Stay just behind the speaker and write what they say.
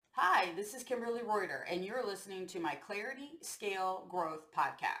Hi, this is Kimberly Reuter, and you're listening to my Clarity Scale Growth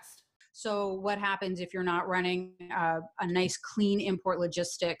podcast. So what happens if you're not running a nice, clean import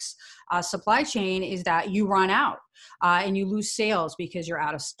logistics supply chain is that you run out and you lose sales because you're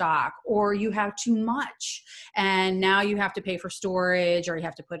out of stock, or you have too much and now you have to pay for storage, or you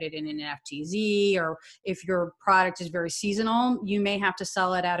have to put it in an FTZ, or if your product is very seasonal, you may have to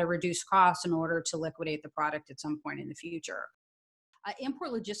sell it at a reduced cost in order to liquidate the product at some point in the future.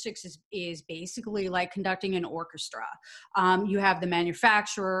 Import logistics is basically like conducting an orchestra. You have the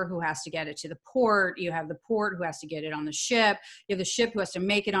manufacturer who has to get it to the port. You have the port who has to get it on the ship. You have the ship who has to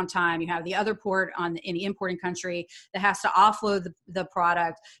make it on time. You have the other port in the importing country that has to offload the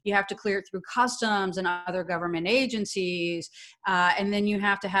product. You have to clear it through customs and other government agencies. And then you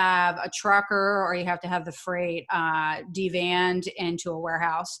have to have a trucker, or you have to have the freight devanned into a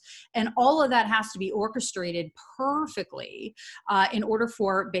warehouse. And all of that has to be orchestrated perfectly in order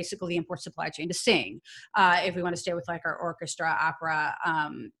for basically the import supply chain to sing, if we want to stay with like our orchestra opera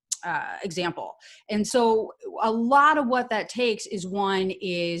example. And so a lot of what that takes is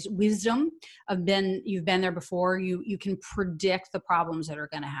wisdom of you've been there before. You can predict the problems that are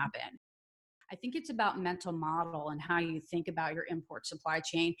going to happen. I think it's about mental model and how you think about your import supply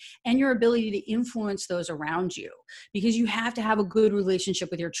chain and your ability to influence those around you, because you have to have a good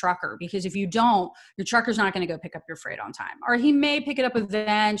relationship with your trucker, because if you don't, your trucker's not going to go pick up your freight on time, or he may pick it up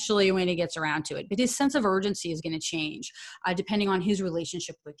eventually when he gets around to it, but his sense of urgency is going to change depending on his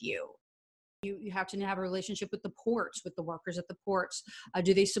relationship with you. You have to have a relationship with the ports, with the workers at the ports.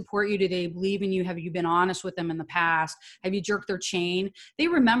 Do they support you? Do they believe in you? Have you been honest with them in the past? Have you jerked their chain? They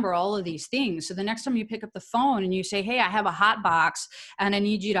remember all of these things. So the next time you pick up the phone and you say, hey, I have a hot box and I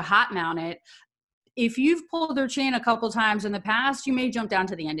need you to hot mount it, if you've pulled their chain a couple times in the past, you may jump down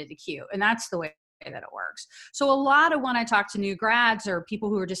to the end of the queue. And that's the way that it works. So a lot of when I talk to new grads or people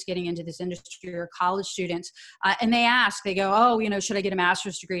who are just getting into this industry, or college students, and they go, oh, should I get a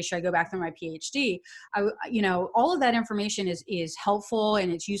master's degree? Should I go back through my PhD? All of that information is helpful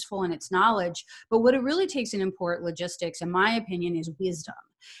and it's useful and it's knowledge. But what it really takes in import logistics, in my opinion, is wisdom.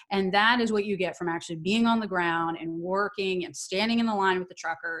 And that is what you get from actually being on the ground and working and standing in the line with the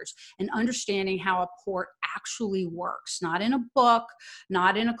truckers and understanding how a port actually works, not in a book,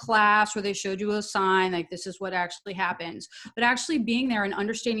 not in a class where they showed you a sign like this is what actually happens, but actually being there and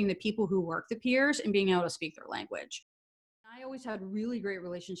understanding the people who work the piers and being able to speak their language. I always had really great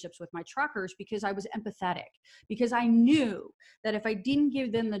relationships with my truckers because I was empathetic, because I knew that if I didn't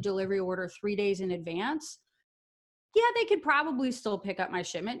give them the delivery order 3 days in advance, yeah, they could probably still pick up my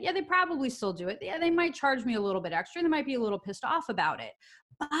shipment. Yeah, they probably still do it. Yeah, they might charge me a little bit extra. They might be a little pissed off about it.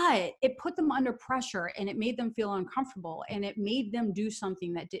 But it put them under pressure and it made them feel uncomfortable and it made them do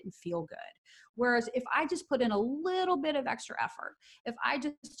something that didn't feel good. Whereas if I just put in a little bit of extra effort, if I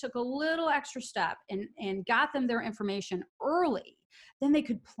just took a little extra step and got them their information early, then they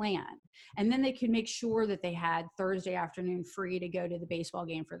could plan. And then they could make sure that they had Thursday afternoon free to go to the baseball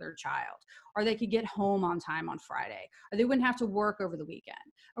game for their child, or they could get home on time on Friday, or they wouldn't have to work over the weekend,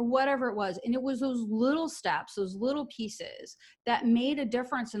 or whatever it was. And it was those little steps, those little pieces that made a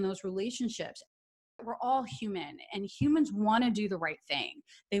difference in those relationships. We're all human, and humans want to do the right thing.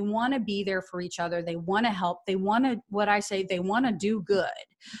 They want to be there for each other. They want to help. They want to, they want to do good,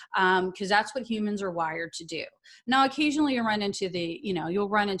 because that's what humans are wired to do. Now, occasionally you run into you'll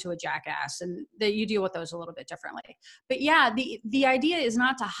run into a jackass, and that you deal with those a little bit differently. But yeah, the idea is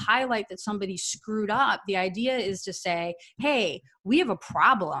not to highlight that somebody screwed up. The idea is to say, hey, we have a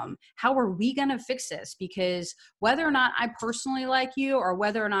problem. How are we going to fix this? Because whether or not I personally like you, or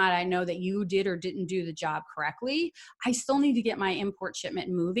whether or not I know that you did or didn't do the job correctly, I still need to get my import shipment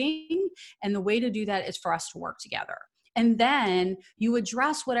moving. And the way to do that is for us to work together. And then you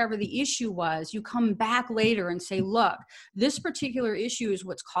address whatever the issue was. You come back later and say, look, this particular issue is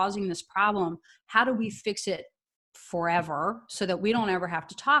what's causing this problem. How do we fix it forever so that we don't ever have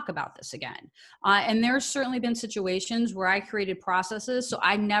to talk about this again? And there's certainly been situations where I created processes so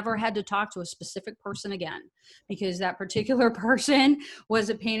I never had to talk to a specific person again, because that particular person was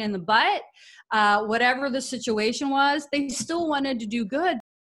a pain in the butt. Whatever the situation was, they still wanted to do good.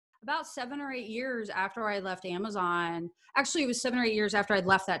 About 7 or 8 years after I left Amazon, actually it was 7 or 8 years after I'd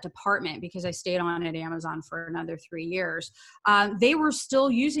left that department, because I stayed on at Amazon for another 3 years, they were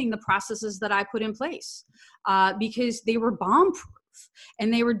still using the processes that I put in place, because they were bomb-proof.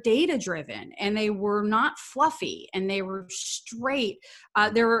 And they were data driven, and they were not fluffy, and they were straight.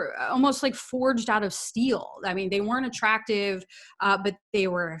 They were almost like forged out of steel. I mean, they weren't attractive, but they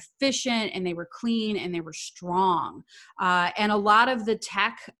were efficient, and they were clean, and they were strong. And a lot of the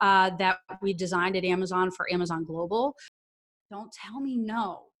tech that we designed at Amazon for Amazon Global, don't tell me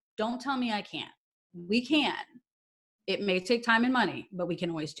no. Don't tell me I can't. We can. It may take time and money, but we can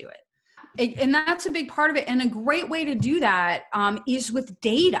always do it. And that's a big part of it. And a great way to do that is with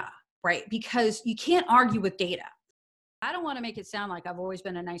data, right? Because you can't argue with data. I don't want to make it sound like I've always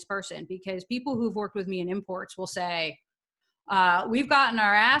been a nice person, because people who've worked with me in imports will say, we've gotten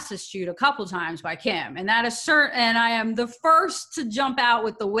our asses chewed a couple times by Kim, and that is certain. And I am the first to jump out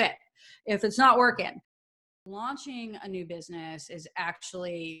with the whip if it's not working. Launching a new business is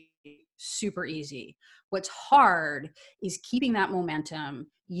actually super easy. What's hard is keeping that momentum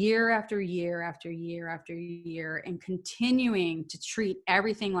year after year after year after year, and continuing to treat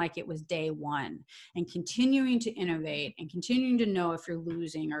everything like it was day one, and continuing to innovate, and continuing to know if you're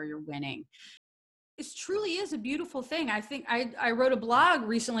losing or you're winning. It truly is a beautiful thing. I think I wrote a blog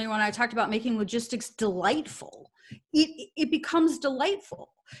recently when I talked about making logistics delightful. It becomes delightful.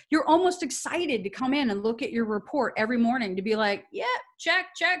 You're almost excited to come in and look at your report every morning to be like, yeah, check,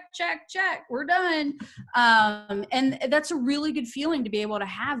 check, check, check, we're done. And that's a really good feeling to be able to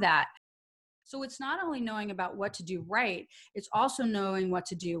have that. So it's not only knowing about what to do right, it's also knowing what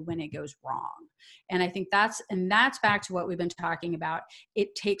to do when it goes wrong. And I think that's back to what we've been talking about.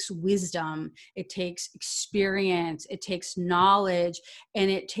 It takes wisdom, it takes experience, it takes knowledge,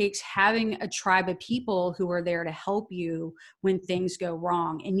 and it takes having a tribe of people who are there to help you when things go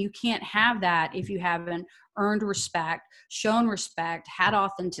wrong. And you can't have that if you haven't earned respect, shown respect, had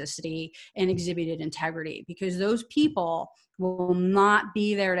authenticity, and exhibited integrity, because those people will not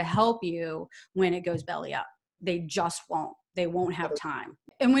be there to help you when it goes belly up. They just won't. They won't have time.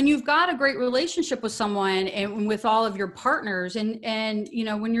 And when you've got a great relationship with someone and with all of your partners, and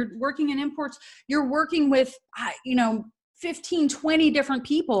when you're working in imports, you're working with 15, 20 different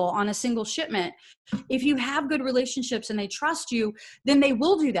people on a single shipment. If you have good relationships and they trust you, then they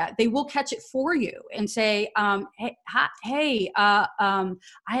will do that. They will catch it for you and say,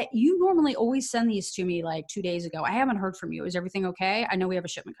 you normally always send these to me like 2 days ago. I haven't heard from you. Is everything okay? I know we have a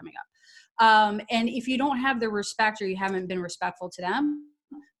shipment coming up. And if you don't have the respect, or you haven't been respectful to them,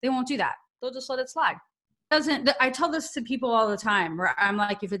 they won't do that. They'll just let it slide. I tell this to people all the time, where I'm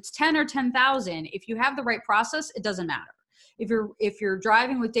like, if it's 10 or 10,000, if you have the right process, it doesn't matter. If you're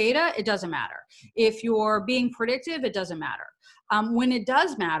driving with data, it doesn't matter. If you're being predictive, it doesn't matter. When it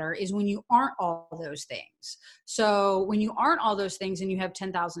does matter is when you aren't all those things. So when you aren't all those things and you have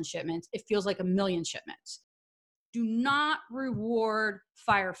 10,000 shipments, it feels like a million shipments. Do not reward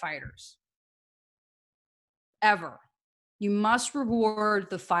firefighters. Ever. You must reward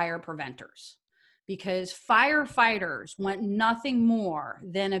the fire preventers, because firefighters want nothing more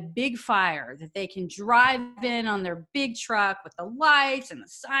than a big fire that they can drive in on their big truck with the lights and the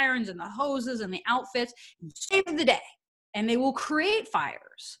sirens and the hoses and the outfits and save the day. And they will create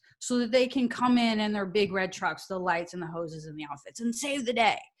fires so that they can come in their big red trucks, the lights and the hoses and the outfits, and save the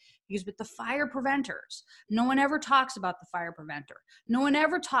day. Because with the fire preventers, no one ever talks about the fire preventer. No one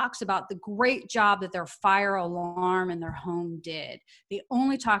ever talks about the great job that their fire alarm in their home did. They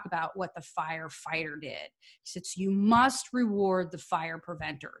only talk about what the firefighter did. He said, so you must reward the fire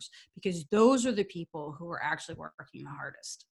preventers, because those are the people who are actually working the hardest.